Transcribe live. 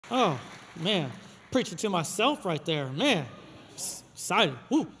Oh, man. Preaching to myself right there. Man, excited.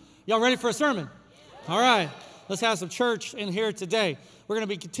 Woo. Y'all ready for a sermon? All right. Let's have some church in here today. We're going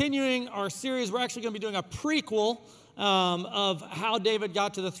to be continuing our series. We're actually going to be doing a prequel of how David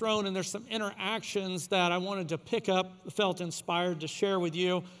got to the throne, and there's some interactions that I wanted to pick up, felt inspired to share with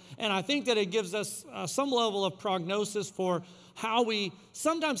you. And I think that it gives us some level of prognosis for how we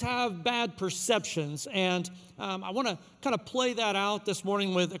sometimes have bad perceptions. And I want to kind of play that out this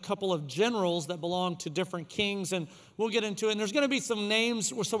morning with a couple of generals that belong to different kings, and we'll get into it. And there's going to be some names,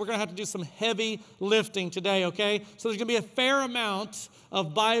 so we're going to have to do some heavy lifting today, okay? So there's going to be a fair amount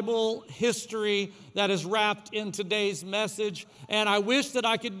of Bible history that is wrapped in today's message. And I wish that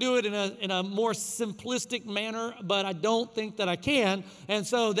I could do it in a more simplistic manner, but I don't think that I can. And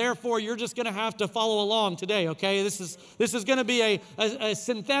so therefore, you're just going to have to follow along today, okay? This is going to be a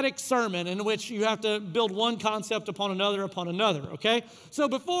synthetic sermon in which you have to build one concept upon another, okay? So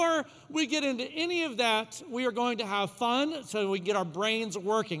before we get into any of that, we are going to have fun so we can get our brains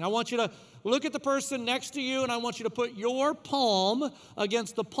working. I want you to look at the person next to you, and I want you to put your palm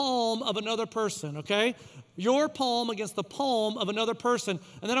against the palm of another person, okay? Your palm against the palm of another person.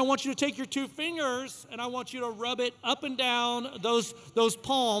 And then I want you to take your two fingers, and I want you to rub it up and down those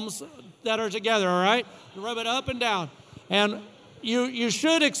palms that are together, all right? Rub it up and down. And you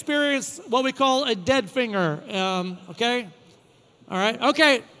should experience what we call a dead finger, okay? All right?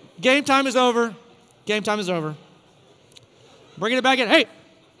 Okay, game time is over. Game time is over. Bring it back in.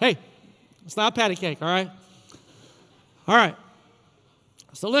 Hey. It's not patty cake, all right? All right.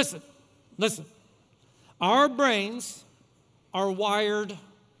 So listen. Our brains are wired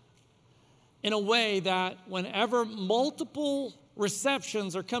in a way that whenever multiple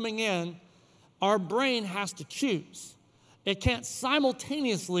receptions are coming in, our brain has to choose. It can't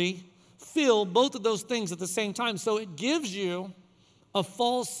simultaneously feel both of those things at the same time, so it gives you a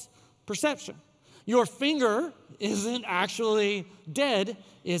false perception. Your finger isn't actually dead,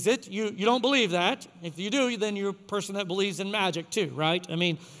 is it? You don't believe that. If you do, then you're a person that believes in magic too, right? I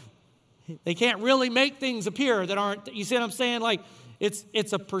mean, they can't really make things appear that aren't, you see what I'm saying? Like,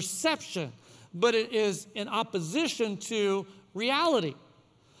 it's a perception, but it is in opposition to reality.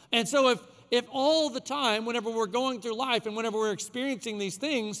 And so if all the time, whenever we're going through life and whenever we're experiencing these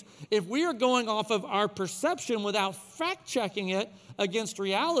things, if we are going off of our perception without fact-checking it against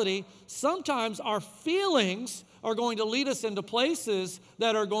reality, sometimes our feelings are going to lead us into places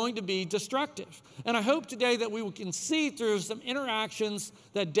that are going to be destructive. And I hope today that we can see through some interactions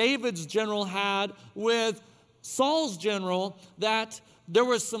that David's general had with Saul's general that there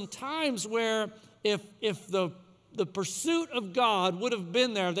was some times where if the pursuit of God would have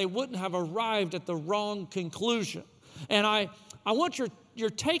been there, they wouldn't have arrived at the wrong conclusion. And I want your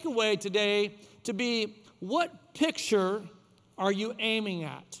takeaway today to be, what picture are you aiming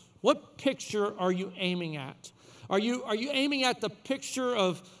at? What picture are you aiming at? Are you aiming at the picture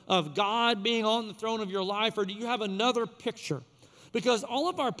of God being on the throne of your life, or do you have another picture? Because all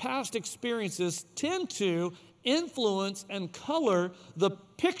of our past experiences tend to influence and color the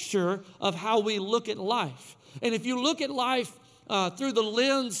picture of how we look at life. And if you look at life through the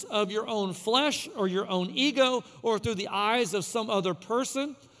lens of your own flesh or your own ego or through the eyes of some other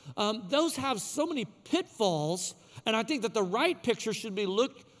person, those have so many pitfalls. And I think that the right picture should be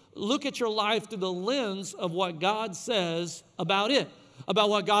look at your life through the lens of what God says about it, about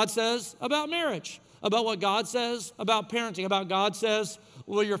what God says about marriage, about what God says about parenting, about God says,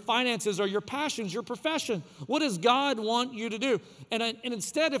 well, your finances or your passions, your profession. What does God want you to do? And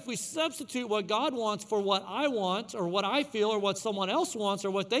instead, if we substitute what God wants for what I want or what I feel or what someone else wants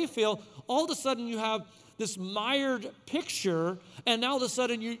or what they feel, all of a sudden you have this mired picture, and now all of a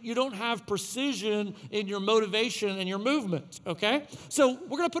sudden you don't have precision in your motivation and your movement, okay? So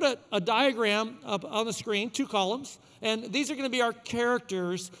we're going to put a diagram up on the screen, 2 columns, and these are going to be our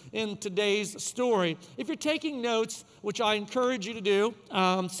characters in today's story. If you're taking notes, which I encourage you to do,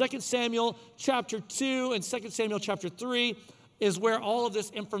 2 Samuel chapter 2 and 2 Samuel chapter 3 is where all of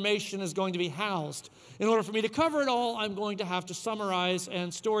this information is going to be housed. In order for me to cover it all, I'm going to have to summarize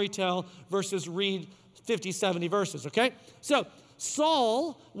and storytell versus read 50, 70 verses, okay? So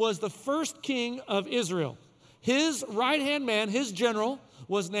Saul was the first king of Israel. His right-hand man, his general,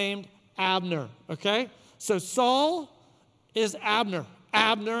 was named Abner, okay? So Saul is Abner.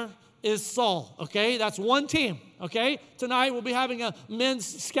 Abner is Saul, okay? That's one team, okay? Tonight we'll be having a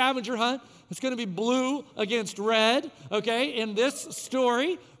men's scavenger hunt. It's going to be blue against red, okay? In this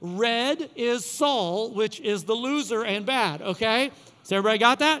story, red is Saul, which is the loser and bad, okay? Has everybody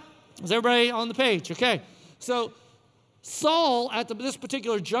got that? Is everybody on the page? Okay. So Saul, at this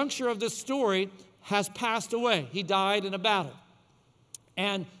particular juncture of this story, has passed away. He died in a battle.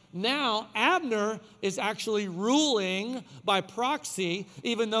 And now Abner is actually ruling by proxy,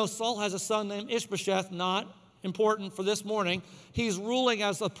 even though Saul has a son named Ishbosheth, not important for this morning. He's ruling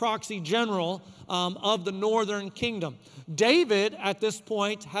as a proxy general of the northern kingdom. David, at this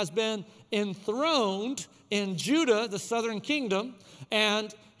point, has been enthroned in Judah, the southern kingdom,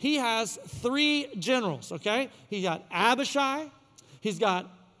 and he has 3 generals, okay? He got Abishai, he's got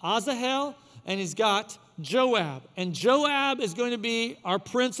Asahel, and he's got Joab. And Joab is going to be our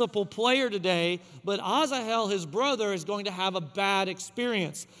principal player today, but Asahel, his brother, is going to have a bad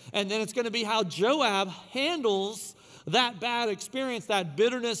experience. And then it's going to be how Joab handles that bad experience, that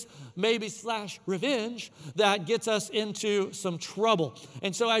bitterness, maybe / revenge, that gets us into some trouble.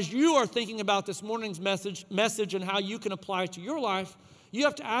 And so as you are thinking about this morning's message and how you can apply it to your life, you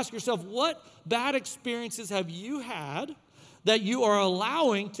have to ask yourself, what bad experiences have you had that you are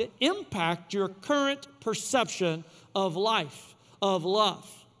allowing to impact your current perception of life, of love,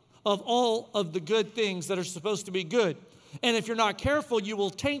 of all of the good things that are supposed to be good? And if you're not careful, you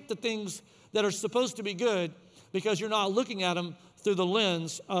will taint the things that are supposed to be good because you're not looking at them through the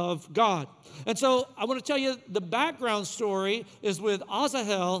lens of God. And so I want to tell you the background story is with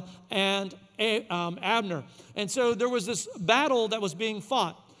Asahel and Abner. And so there was this battle that was being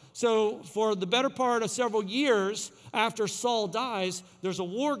fought. So for the better part of several years after Saul dies, there's a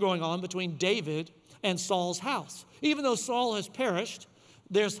war going on between David and Saul's house. Even though Saul has perished,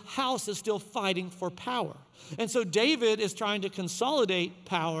 their house is still fighting for power. And so David is trying to consolidate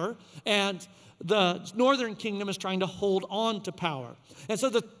power, and the northern kingdom is trying to hold on to power. And so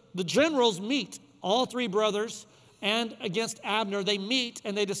the generals meet, all 3 brothers, and against Abner, they meet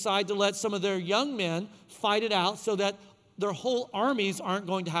and they decide to let some of their young men fight it out so that their whole armies aren't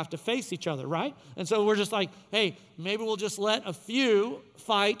going to have to face each other, right? And so we're just like, hey, maybe we'll just let a few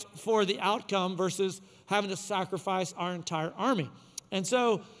fight for the outcome versus having to sacrifice our entire army. And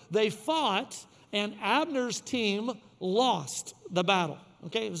so they fought, and Abner's team lost the battle,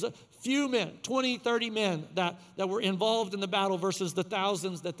 okay? It was a few men, 20, 30 men that were involved in the battle versus the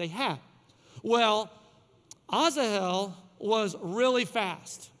thousands that they had. Well, Asahel was really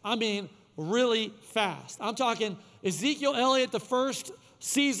fast. I mean, really fast. I'm talking Ezekiel Elliott, the first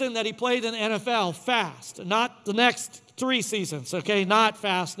season that he played in the NFL, fast. Not the next 3 seasons, okay? Not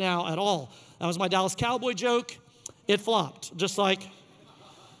fast now at all. That was my Dallas Cowboy joke. It flopped, just like,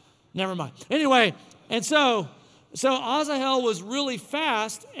 never mind. Anyway, and so Asahel was really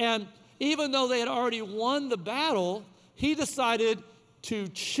fast, and even though they had already won the battle, he decided to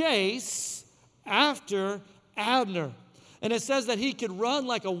chase after Abner. And it says that he could run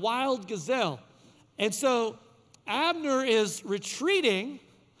like a wild gazelle. And so Abner is retreating,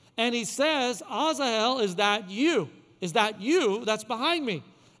 and he says, Asahel, is that you? Is that you that's behind me?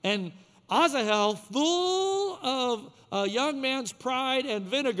 And Asahel, full of a young man's pride and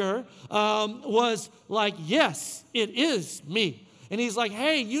vinegar, was like, yes, it is me. And he's like,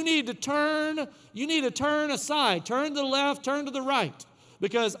 hey, you need to turn aside, turn to the left, turn to the right,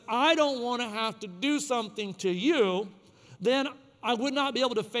 because I don't want to have to do something to you. Then I would not be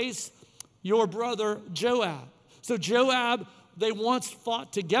able to face your brother Joab. So Joab, they once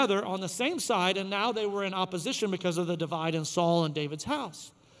fought together on the same side, and now they were in opposition because of the divide in Saul and David's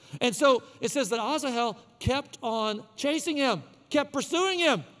house. And so it says that Asahel kept on chasing him, kept pursuing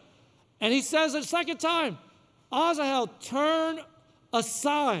him. And he says a second time, Asahel, turn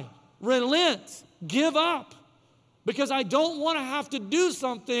aside, relent, give up, because I don't want to have to do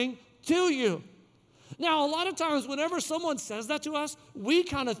something to you. Now, a lot of times whenever someone says that to us, we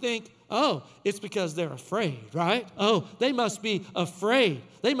kind of think, oh, it's because they're afraid, right? Oh, they must be afraid.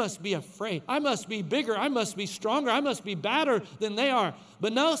 They must be afraid. I must be bigger. I must be stronger. I must be badder than they are.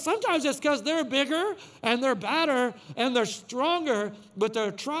 But no, sometimes it's because they're bigger and they're badder and they're stronger, but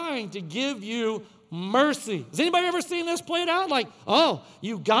they're trying to give you mercy. Has anybody ever seen this played out? Like, oh,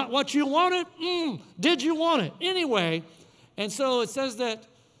 you got what you wanted? Did you want it? Anyway, and so it says that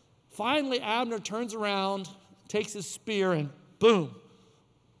finally Abner turns around, takes his spear, and boom,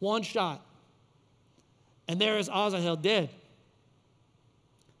 one shot. And there is Asahel dead.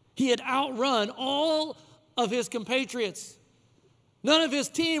 He had outrun all of his compatriots. None of his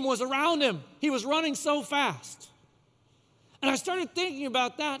team was around him. He was running so fast. And I started thinking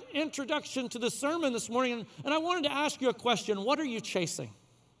about that introduction to the sermon this morning, and I wanted to ask you a question. What are you chasing?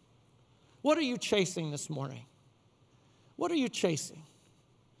 What are you chasing this morning? What are you chasing?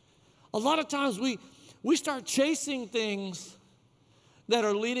 A lot of times we start chasing things that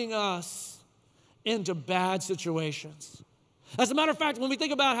are leading us into bad situations. As a matter of fact, when we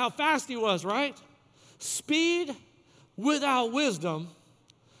think about how fast he was, right? Speed without wisdom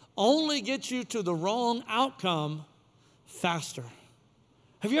only gets you to the wrong outcome faster.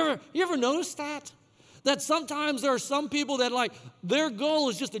 Have you ever noticed that? That sometimes there are some people that like their goal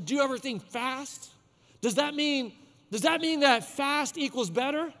is just to do everything fast? Does that mean that fast equals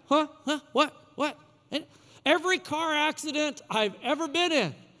better? Huh? What? And every car accident I've ever been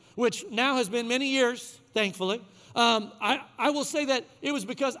in, which now has been many years, thankfully, I will say that it was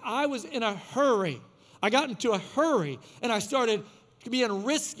because I was in a hurry. I got into a hurry, and I started being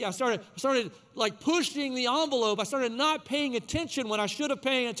risky. I started like pushing the envelope. I started not paying attention when I should have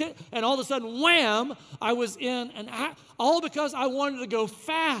paid attention. And all of a sudden, wham, I was in all because I wanted to go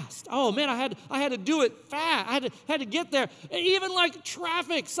fast. Oh man, I had to do it fast. I had to get there. Even like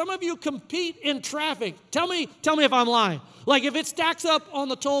traffic. Some of you compete in traffic. Tell me if I'm lying. Like if it stacks up on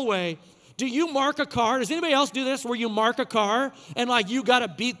the tollway, do you mark a car? Does anybody else do this where you mark a car and like you got to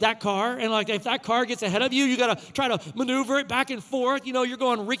beat that car? And like if that car gets ahead of you, you got to try to maneuver it back and forth. You know, you're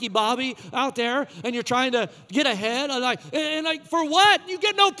going Ricky Bobby out there and you're trying to get ahead. And like for what? You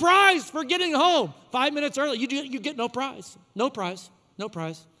get no prize for getting home 5 minutes early. You get no prize. No prize.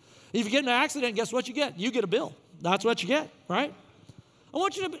 If you get in an accident, guess what you get? You get a bill. That's what you get, right? I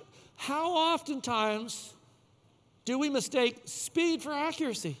want you to how oftentimes do we mistake speed for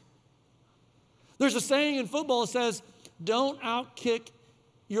accuracy? There's a saying in football that says, don't outkick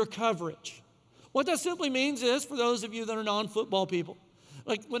your coverage. What that simply means is, for those of you that are non-football people,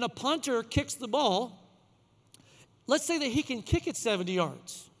 like when a punter kicks the ball, let's say that he can kick it 70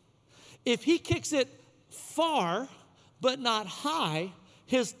 yards. If he kicks it far but not high,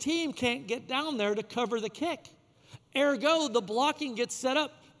 his team can't get down there to cover the kick. Ergo, the blocking gets set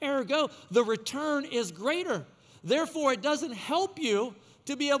up. Ergo, the return is greater. Therefore, it doesn't help you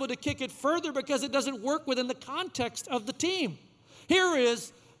to be able to kick it further because it doesn't work within the context of the team. Here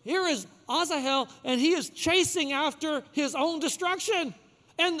is Asahel, and he is chasing after his own destruction.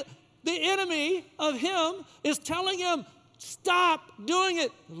 And the enemy of him is telling him, stop doing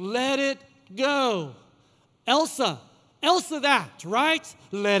it. Let it go. Elsa that, right?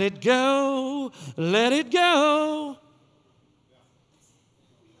 Let it go. Let it go.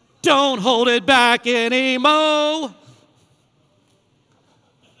 Don't hold it back anymore.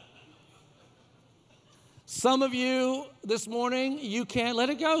 Some of you this morning, you can't let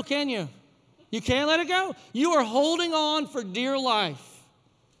it go, can you? You can't let it go. You are holding on for dear life.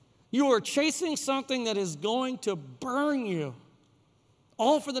 You are chasing something that is going to burn you.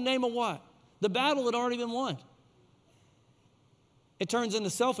 All for the name of what? The battle had already been won. It turns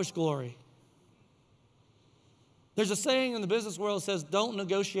into selfish glory. There's a saying in the business world that says, don't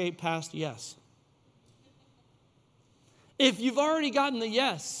negotiate past yes. If you've already gotten the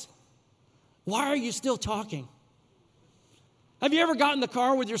yes, why are you still talking? Have you ever gotten in the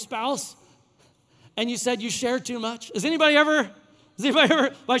car with your spouse and you said you shared too much? Has anybody ever,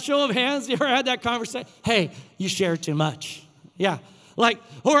 by show of hands, you ever had that conversation? Hey, you shared too much. Yeah. Like,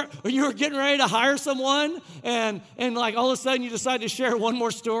 or you were getting ready to hire someone and like all of a sudden you decide to share one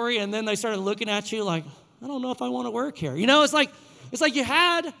more story and then they started looking at you like, I don't know if I want to work here. You know, it's like you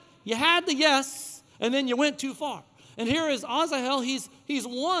had the yes and then you went too far. And here is Asahel, he's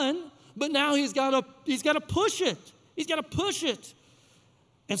won. But now he's got to push it. He's got to push it.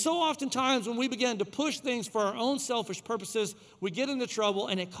 And so oftentimes when we begin to push things for our own selfish purposes, we get into trouble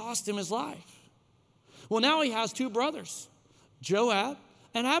and it cost him his life. Well, now he has two brothers, Joab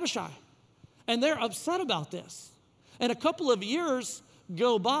and Abishai. And they're upset about this. And a couple of years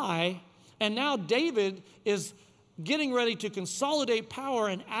go by, and now David is getting ready to consolidate power,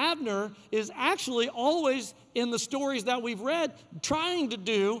 and Abner is actually always in the stories that we've read trying to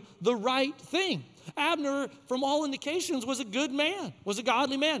do the right thing. Abner, from all indications, was a good man, was a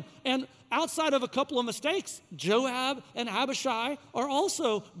godly man. And outside of a couple of mistakes, Joab and Abishai are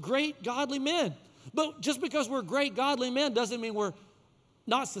also great godly men. But just because we're great godly men doesn't mean we're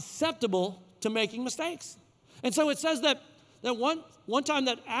not susceptible to making mistakes. And so it says that one time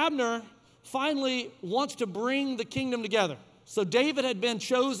that Abner finally wants to bring the kingdom together. So David had been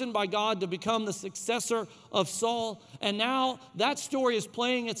chosen by God to become the successor of Saul, and now that story is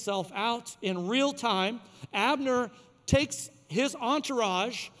playing itself out in real time. Abner takes his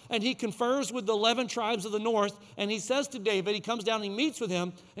entourage and he confers with the 11 tribes of the north, and he says to David, he comes down and he meets with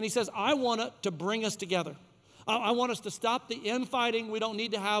him, and he says, I want to bring us together. I want us to stop the infighting. We don't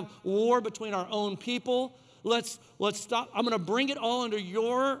need to have war between our own people. Let's stop. I'm going to bring it all under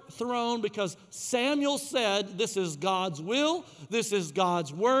your throne because Samuel said this is God's will. This is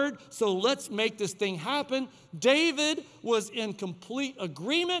God's word. So let's make this thing happen. David was in complete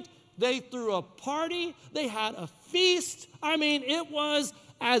agreement. They threw a party. They had a feast. I mean, it was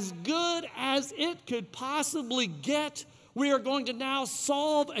as good as it could possibly get We are going to now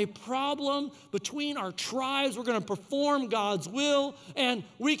solve a problem between our tribes. We're going to perform God's will, and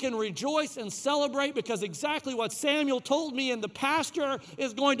we can rejoice and celebrate because exactly what Samuel told me in the pasture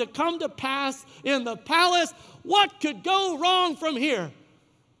is going to come to pass in the palace. What could go wrong from here?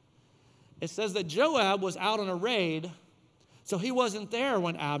 It says that Joab was out on a raid, so he wasn't there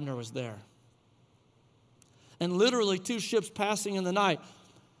when Abner was there. And literally 2 ships passing in the night.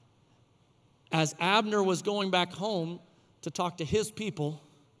 As Abner was going back home to talk to his people,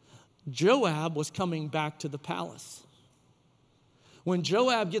 Joab was coming back to the palace. When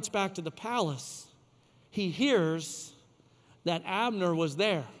Joab gets back to the palace, he hears that Abner was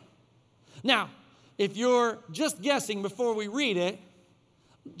there. Now, if you're just guessing before we read it,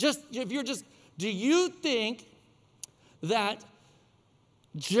 do you think that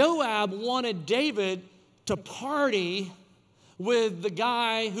Joab wanted David to party with the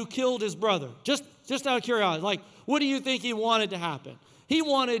guy who killed his brother? Just out of curiosity, like, what do you think he wanted to happen? He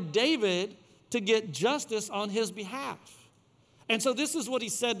wanted David to get justice on his behalf. And so this is what he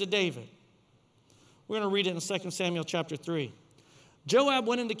said to David. We're going to read it in 2 Samuel chapter 3. Joab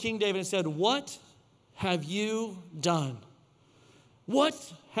went into King David and said, "What have you done? What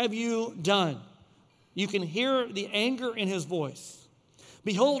have you done?" You can hear the anger in his voice.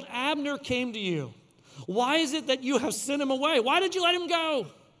 "Behold, Abner came to you. Why is it that you have sent him away? Why did you let him go?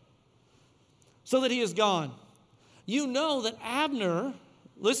 So that he is gone. You know that Abner,"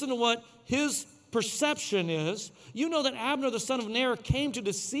 listen to what his perception is. "You know that Abner, the son of Ner, came to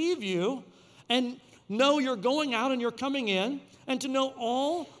deceive you and know you're going out and you're coming in and to know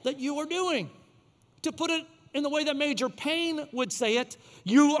all that you are doing. To put it in the way that Major Payne would say it,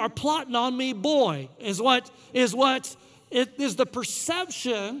 you are plotting on me, boy," is the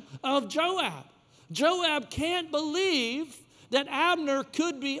perception of Joab. Joab can't believe that Abner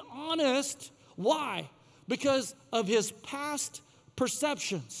could be honest. Why? Because of his past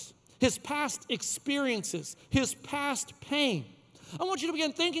perceptions, his past experiences, his past pain. I want you to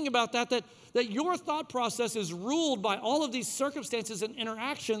begin thinking about that your thought process is ruled by all of these circumstances and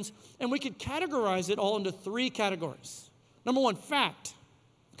interactions, and we could categorize it all into 3 categories. Number 1, fact.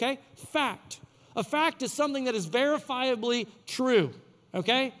 Okay? Fact. A fact is something that is verifiably true.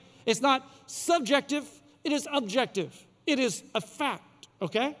 Okay? It's not subjective, it is objective. It is a fact,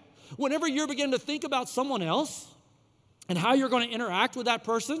 okay? Whenever you begin to think about someone else and how you're going to interact with that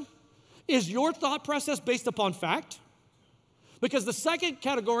person, is your thought process based upon fact? Because the second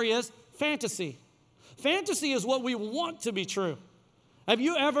category is fantasy. Fantasy is what we want to be true. Have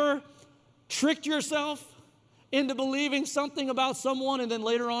you ever tricked yourself into believing something about someone and then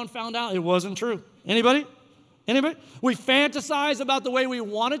later on found out it wasn't true? Anybody? We fantasize about the way we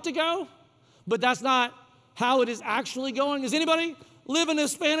want it to go, but that's not how it is actually going. Does anybody live in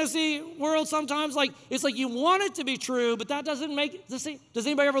this fantasy world sometimes? Like, it's like you want it to be true, but that doesn't make it. Does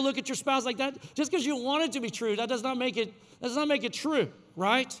anybody ever look at your spouse like that? Just because you want it to be true, that does not make it true,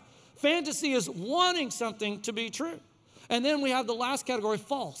 right? Fantasy is wanting something to be true. And then we have the last category,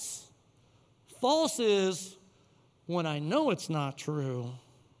 false. False is when I know it's not true,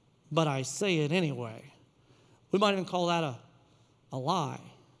 but I say it anyway. We might even call that a lie.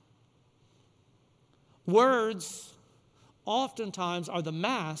 Words oftentimes are the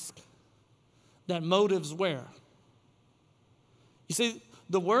mask that motives wear. You see,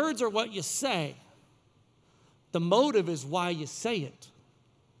 the words are what you say. The motive is why you say it.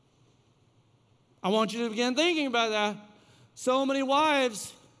 I want you to begin thinking about that. So many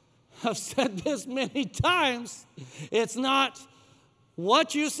wives have said this many times. It's not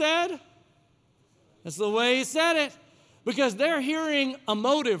what you said, it's the way you said it. Because they're hearing a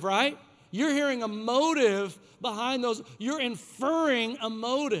motive, right? You're hearing a motive behind those. You're inferring a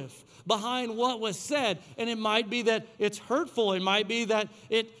motive behind what was said. And it might be that it's hurtful. It might be that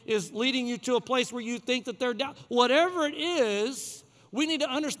it is leading you to a place where you think that they're down. Whatever it is, we need to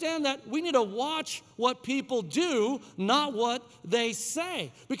understand that we need to watch what people do, not what they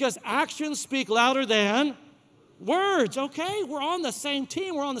say. Because actions speak louder than words. Okay, we're on the same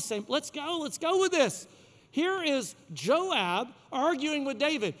team. We're on the same. Let's go with this. Here is Joab arguing with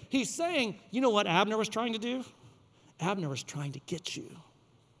David. He's saying, you know what Abner was trying to do? Abner was trying to get you.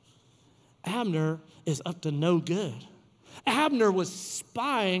 Abner is up to no good. Abner was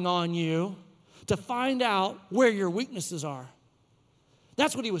spying on you to find out where your weaknesses are.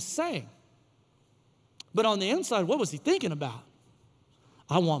 That's what he was saying. But on the inside, what was he thinking about?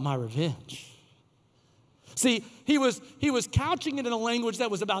 I want my revenge. See, he was couching it in a language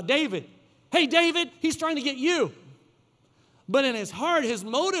that was about David. Hey, David, he's trying to get you. But in his heart, his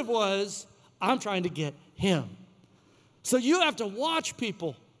motive was, I'm trying to get him. So you have to watch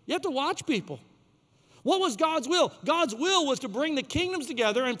people. You have to watch people. What was God's will? God's will was to bring the kingdoms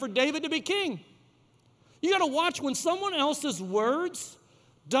together and for David to be king. You got to watch when someone else's words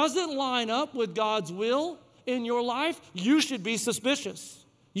doesn't line up with God's will in your life, you should be suspicious.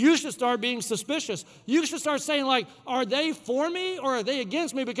 You should start being suspicious. You should start saying, like, are they for me or are they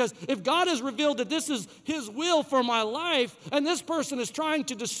against me? Because if God has revealed that this is his will for my life and this person is trying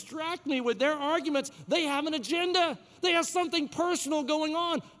to distract me with their arguments, they have an agenda. They have something personal going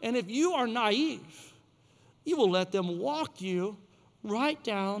on. And if you are naive, you will let them walk you right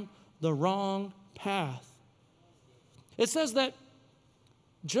down the wrong path. It says that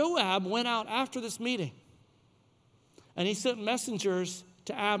Joab went out after this meeting and he sent messengers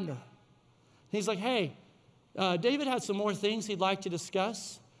to Abner. He's like, hey, David had some more things he'd like to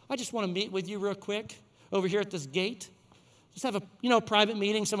discuss. I just want to meet with you real quick over here at this gate. Just have a private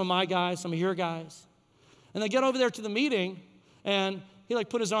meeting, some of my guys, some of your guys. And they get over there to the meeting, and he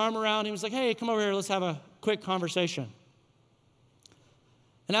put his arm around him. He was like, hey, come over here, let's have a quick conversation.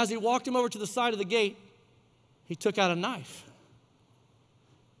 And as he walked him over to the side of the gate, he took out a knife,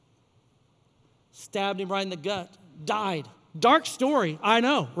 stabbed him right in the gut, died. Dark story, I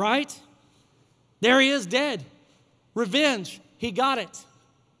know, right? There he is, dead. Revenge, he got it.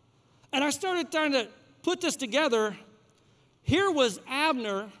 And I started trying to put this together. Here was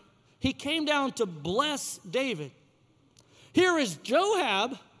Abner. He came down to bless David. Here is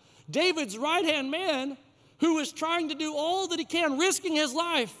Joab, David's right-hand man, who is trying to do all that he can, risking his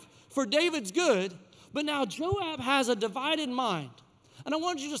life for David's good. But now Joab has a divided mind. And I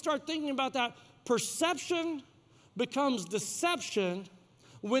want you to start thinking about that. Perception becomes deception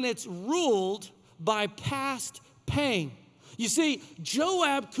when it's ruled by past pain. You see,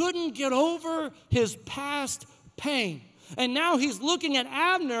 Joab couldn't get over his past pain. And now he's looking at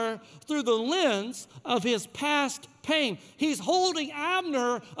Abner through the lens of his past pain. He's holding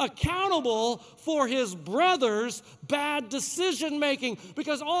Abner accountable for his brother's bad decision making.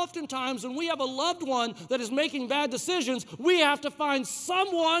 Because oftentimes when we have a loved one that is making bad decisions, we have to find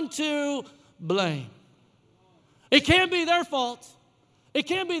someone to blame. It can't be their fault. It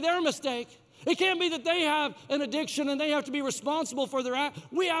can't be their mistake. It can't be that they have an addiction and they have to be responsible for their act.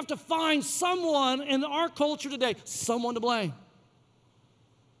 We have to find someone in our culture today, someone to blame.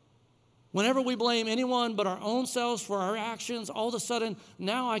 Whenever we blame anyone but our own selves for our actions, all of a sudden,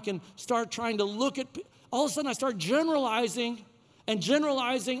 now I can start trying to look at, all of a sudden I start generalizing,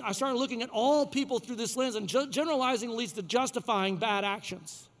 I start looking at all people through this lens, and generalizing leads to justifying bad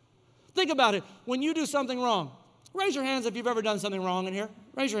actions. Think about it. When you do something wrong, raise your hands if you've ever done something wrong in here.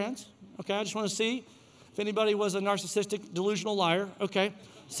 Raise your hands. Okay, I just want to see if anybody was a narcissistic, delusional liar. Okay,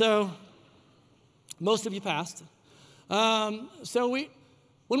 so most of you passed.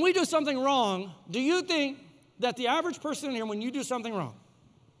 When we do something wrong, do you think that the average person in here, when you do something wrong,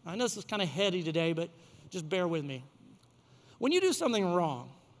 I know this is kind of heady today, but just bear with me. When you do something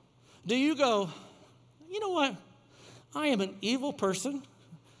wrong, do you go, you know what? I am an evil person,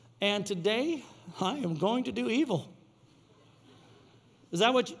 and today I am going to do evil. Is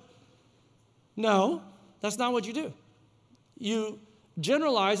that what you... No, that's not what you do. You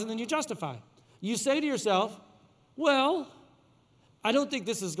generalize and then you justify. You say to yourself, well, I don't think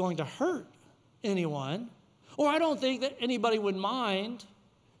this is going to hurt anyone, or I don't think that anybody would mind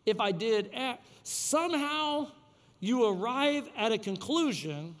if I did act. Somehow you arrive at a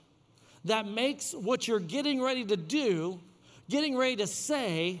conclusion that makes what you're getting ready to do, getting ready to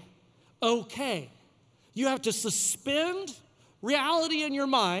say, okay. You have to suspend reality in your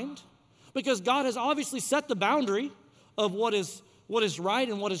mind, because God has obviously set the boundary of what is right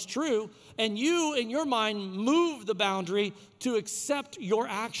and what is true, and you, in your mind, move the boundary to accept your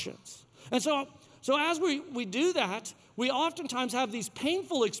actions. And so as we do that, we oftentimes have these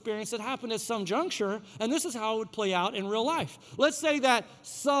painful experiences that happen at some juncture, and this is how it would play out in real life. Let's say that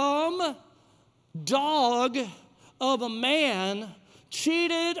some dog of a man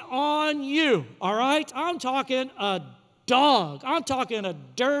cheated on you, all right? I'm talking a dog. I'm talking a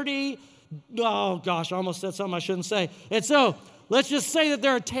dirty, oh gosh, I almost said something I shouldn't say. And so let's just say that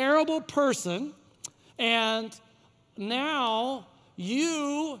they're a terrible person, and now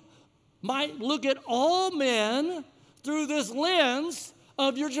you might look at all men through this lens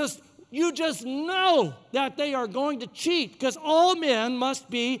of you just know that they are going to cheat, because all men must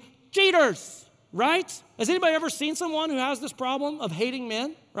be cheaters, right? Has anybody ever seen someone who has this problem of hating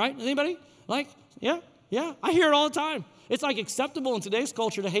men, right? Anybody? Yeah, I hear it all the time. It's acceptable in today's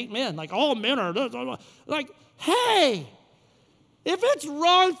culture to hate men. All men are, hey, if it's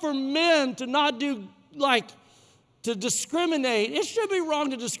wrong for men to not do, to discriminate, it should be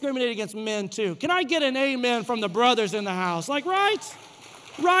wrong to discriminate against men too. Can I get an amen from the brothers in the house? Right?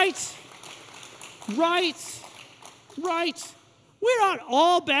 Right. Right. We're not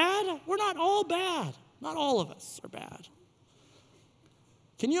all bad. We're not all bad. Not all of us are bad.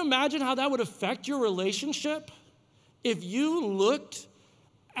 Can you imagine how that would affect your relationship if you looked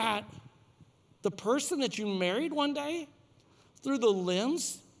at the person that you married one day through the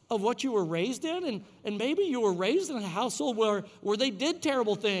lens of what you were raised in? And maybe you were raised in a household where they did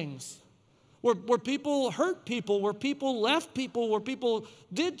terrible things, where people hurt people, where people left people, where people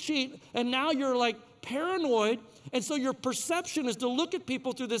did cheat, and now you're like paranoid, and so your perception is to look at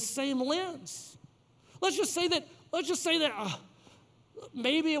people through this same lens. Let's just say that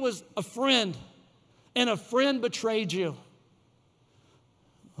maybe it was a friend, and a friend betrayed you.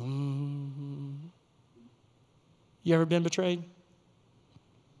 You ever been betrayed?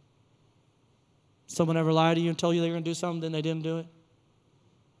 Someone ever lied to you and told you they were going to do something, then they didn't do it?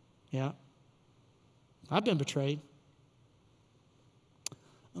 Yeah. I've been betrayed.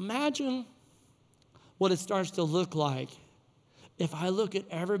 Imagine what it starts to look like if I look at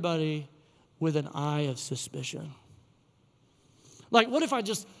everybody with an eye of suspicion. Like, what if I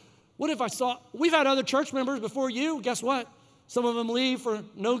saw, we've had other church members before you, guess what? Some of them leave for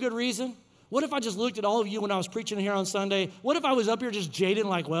no good reason. What if I just looked at all of you when I was preaching here on Sunday? What if I was up here just jaded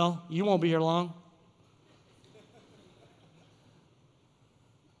like, well, you won't be here long?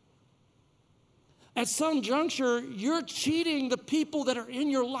 At some juncture, you're cheating the people that are in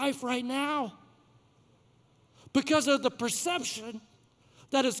your life right now because of the perception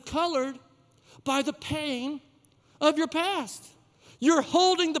that is colored by the pain of your past. You're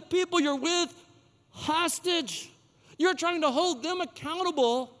holding the people you're with hostage. You're trying to hold them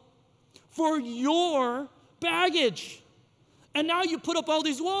accountable for your baggage. And now you put up all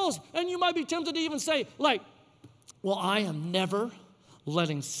these walls, and you might be tempted to even say, like, well, I am never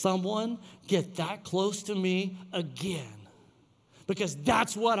letting someone get that close to me again. Because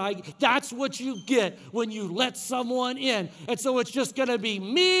that's what you get when you let someone in. And so it's just going to be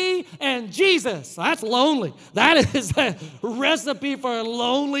me and Jesus. That's lonely. That is a recipe for a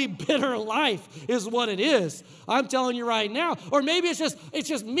lonely, bitter life is what it is. I'm telling you right now. Or maybe it's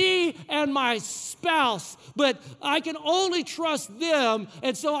just me and my spouse, but I can only trust them,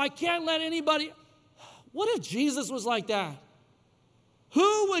 and so I can't let anybody. What if Jesus was like that?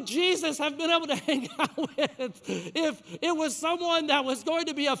 Who would Jesus have been able to hang out with if it was someone that was going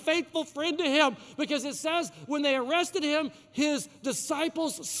to be a faithful friend to him? Because it says when they arrested him, his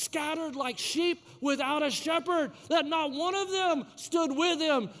disciples scattered like sheep without a shepherd, that not one of them stood with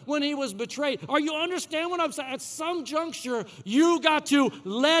him when he was betrayed. Are you understand what I'm saying? At some juncture, you got to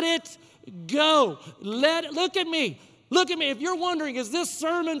let it go. Look at me. Look at me. If you're wondering, is this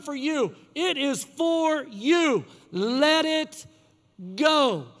sermon for you? It is for you. Let it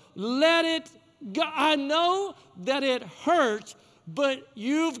go. Let it go. I know that it hurts, but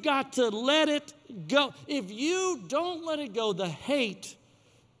you've got to let it go. If you don't let it go, the hate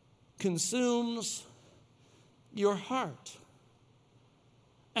consumes your heart.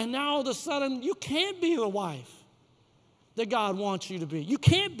 And now all of a sudden, you can't be the wife that God wants you to be. You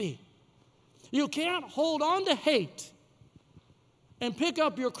can't be. You can't hold on to hate and pick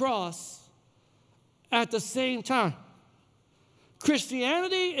up your cross at the same time.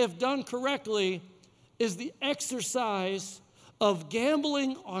 Christianity, if done correctly, is the exercise of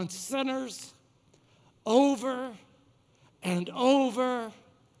gambling on sinners over and over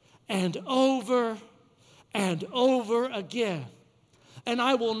and over and over again. And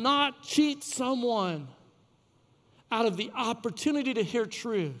I will not cheat someone out of the opportunity to hear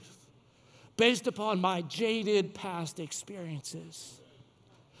truth based upon my jaded past experiences.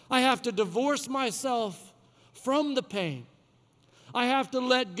 I have to divorce myself from the pain. I have to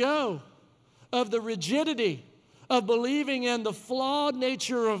let go of the rigidity of believing in the flawed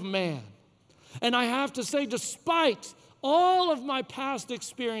nature of man. And I have to say, despite all of my past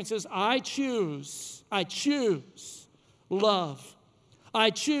experiences, I choose love. I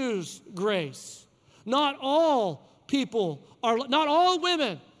choose grace. Not all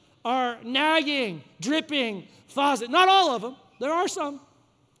women are nagging, dripping faucet. Not all of them. There are some.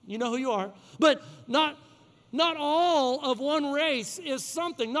 You know who you are. But not all of one race is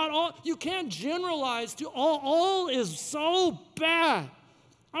something. Not all. You can't generalize to all. All is so bad.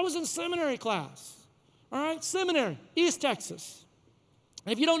 I was in seminary class. All right, seminary, East Texas.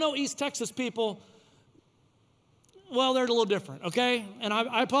 And if you don't know East Texas people, well, they're a little different, okay? And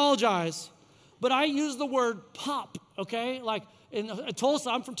I apologize, but I use the word pop, okay? Like in Tulsa,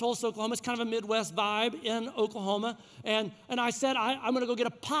 I'm from Tulsa, Oklahoma. It's kind of a Midwest vibe in Oklahoma. And I said, I'm going to go get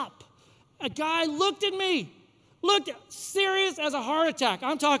a pop. A guy looked at me, serious as a heart attack.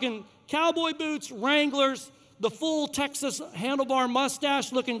 I'm talking cowboy boots, Wranglers, the full Texas handlebar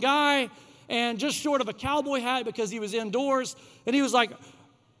mustache looking guy. and just short of a cowboy hat because he was indoors. And he was like,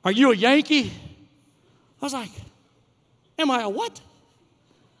 "Are you a Yankee?" I was like, "Am I a what?"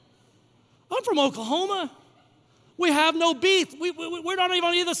 "I'm from Oklahoma. We have no beef. We're not even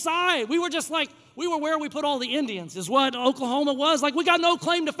on either side. We were just like, we were where we put all the Indians is what Oklahoma was. Like, we got no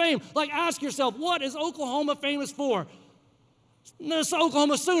claim to fame." Like, ask yourself, what is Oklahoma famous for? It's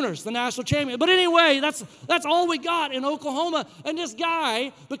Oklahoma Sooners, the national champion. But anyway, that's all we got in Oklahoma. And this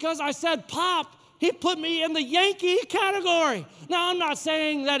guy, because I said pop, he put me in the Yankee category. Now, I'm not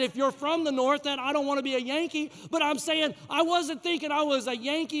saying that if you're from the North that I don't want to be a Yankee, but I'm saying I wasn't thinking I was a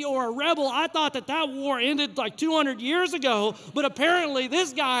Yankee or a rebel. I thought that war ended like 200 years ago, but apparently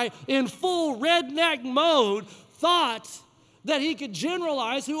this guy in full redneck mode thought that he could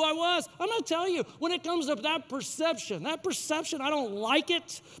generalize who I was. I'm going to tell you, when it comes to that perception, I don't like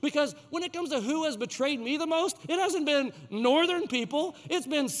it, because when it comes to who has betrayed me the most, it hasn't been Northern people. It's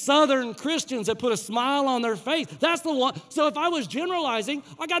been Southern Christians that put a smile on their face. That's the one. So if I was generalizing,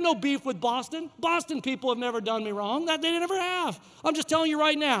 I got no beef with Boston. Boston people have never done me wrong. That they never have. I'm just telling you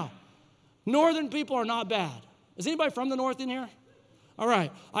right now, Northern people are not bad. Is anybody from the North in here? All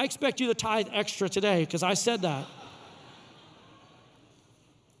right. I expect you to tithe extra today because I said that.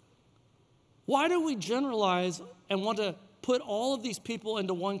 Why do we generalize and want to put all of these people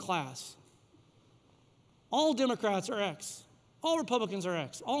into one class? All Democrats are X. All Republicans are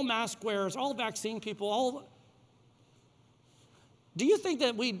X. All mask wearers, all vaccine people, all. Do you think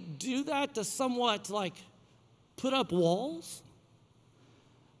that we do that to somewhat like put up walls?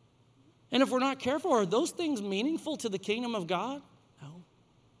 And if we're not careful, are those things meaningful to the kingdom of God? No.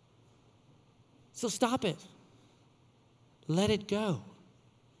 So stop it. Let it go.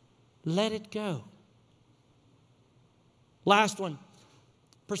 Let it go. Last one.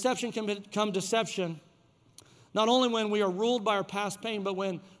 Perception can become deception, not only when we are ruled by our past pain, but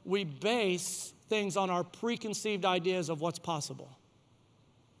when we base things on our preconceived ideas of what's possible.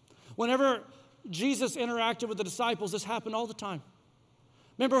 Whenever Jesus interacted with the disciples, this happened all the time.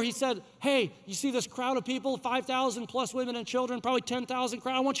 Remember, he said, "Hey, you see this crowd of people, 5,000 plus women and children, probably 10,000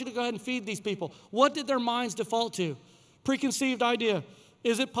 crowd. I want you to go ahead and feed these people." What did their minds default to? Preconceived idea.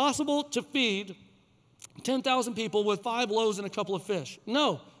 Is it possible to feed 10,000 people with 5 loaves and a couple of fish?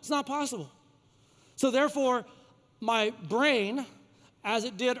 No, it's not possible. So therefore, my brain, as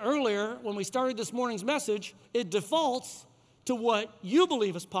it did earlier when we started this morning's message, it defaults to what you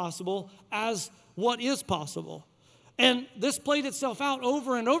believe is possible as what is possible. And this played itself out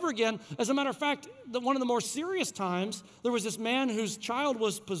over and over again. As a matter of fact, one of the more serious times, there was this man whose child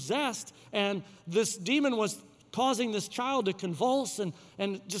was possessed, and this demon was causing this child to convulse and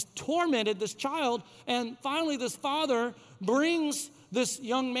just tormented this child. And finally, this father brings this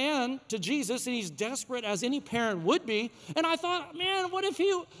young man to Jesus, and he's desperate as any parent would be. And I thought, man, what if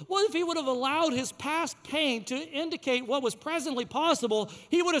he would have allowed his past pain to indicate what was presently possible?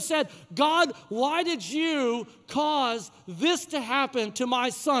 He would have said, "God, why did you cause this to happen to my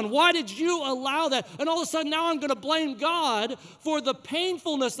son? Why did you allow that?" And all of a sudden, now I'm going to blame God for the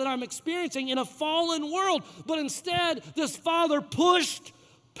painfulness that I'm experiencing in a fallen world. But instead, this father pushed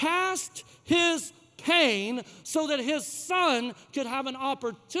past his pain so that his son could have an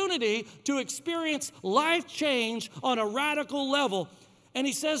opportunity to experience life change on a radical level. And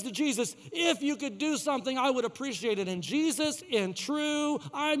he says to Jesus, "If you could do something, I would appreciate it." And Jesus, in true,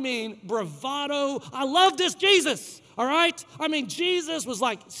 bravado. I love this Jesus, all right? Jesus was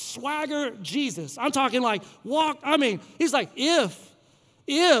like swagger Jesus. I'm talking like he's like, if,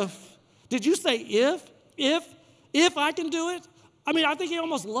 did you say if I can do it? I think he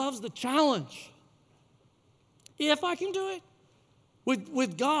almost loves the challenge. If I can do it.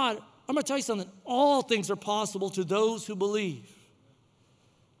 With God, I'm going to tell you something. All things are possible to those who believe.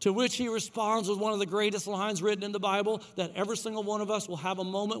 To which he responds with one of the greatest lines written in the Bible that every single one of us will have a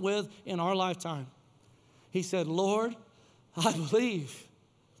moment with in our lifetime. He said, "Lord, I believe,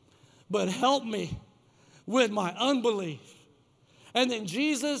 but help me with my unbelief." And then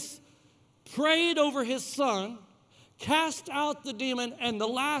Jesus prayed over his son, cast out the demon, and the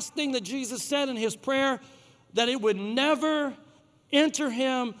last thing that Jesus said in his prayer, that it would never enter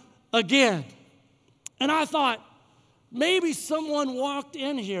him again. And I thought, maybe someone walked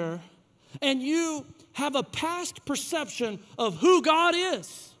in here and you have a past perception of who God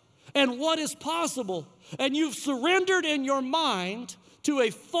is and what is possible, and you've surrendered in your mind to a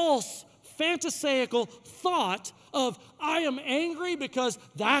false, pharisaical thought of, "I am angry because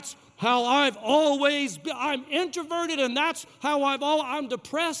that's how I've always been. I'm introverted, and that's how I'm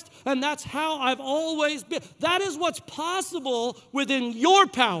depressed, and that's how I've always been." That is what's possible within your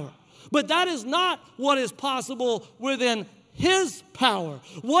power. But that is not what is possible within His power?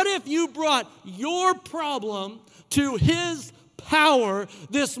 What if you brought your problem to His power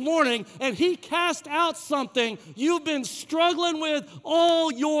this morning and He cast out something you've been struggling with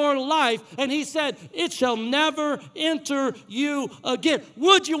all your life and He said, it shall never enter you again?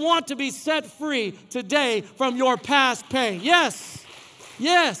 Would you want to be set free today from your past pain? Yes.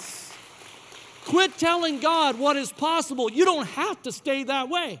 Yes. Quit telling God what is possible. You don't have to stay that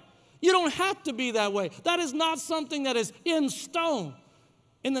way. You don't have to be that way. That is not something that is in stone.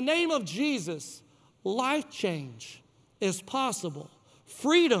 In the name of Jesus, life change is possible.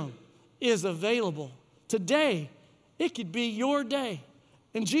 Freedom is available. Today, it could be your day.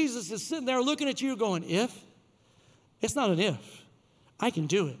 And Jesus is sitting there looking at you going, if? It's not an if. I can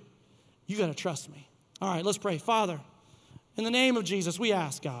do it. You got to trust me. All right, let's pray. Father, in the name of Jesus, we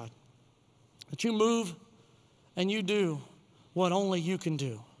ask, God, that you move and you do what only you can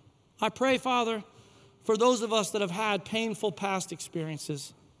do. I pray, Father, for those of us that have had painful past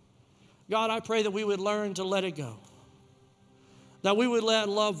experiences, God, I pray that we would learn to let it go. That we would let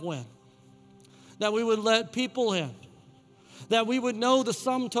love win. That we would let people in. That we would know the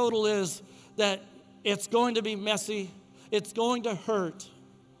sum total is that it's going to be messy. It's going to hurt.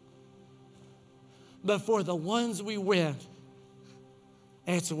 But for the ones we win,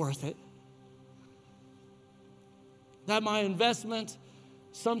 it's worth it. That my investment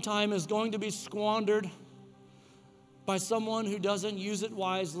sometime is going to be squandered by someone who doesn't use it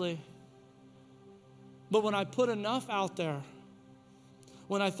wisely. But when I put enough out there,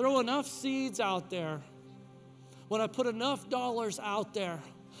 when I throw enough seeds out there, when I put enough dollars out there,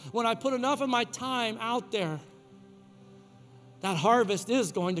 when I put enough of my time out there, that harvest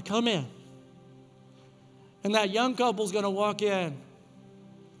is going to come in. And that young couple's going to walk in.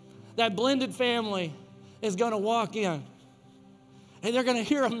 That blended family is going to walk in. And they're going to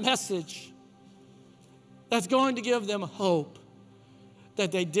hear a message that's going to give them hope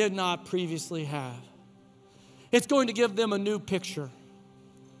that they did not previously have. It's going to give them a new picture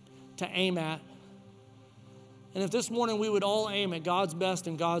to aim at. And if this morning we would all aim at God's best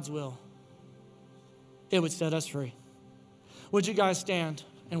and God's will, it would set us free. Would you guys stand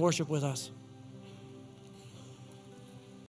and worship with us?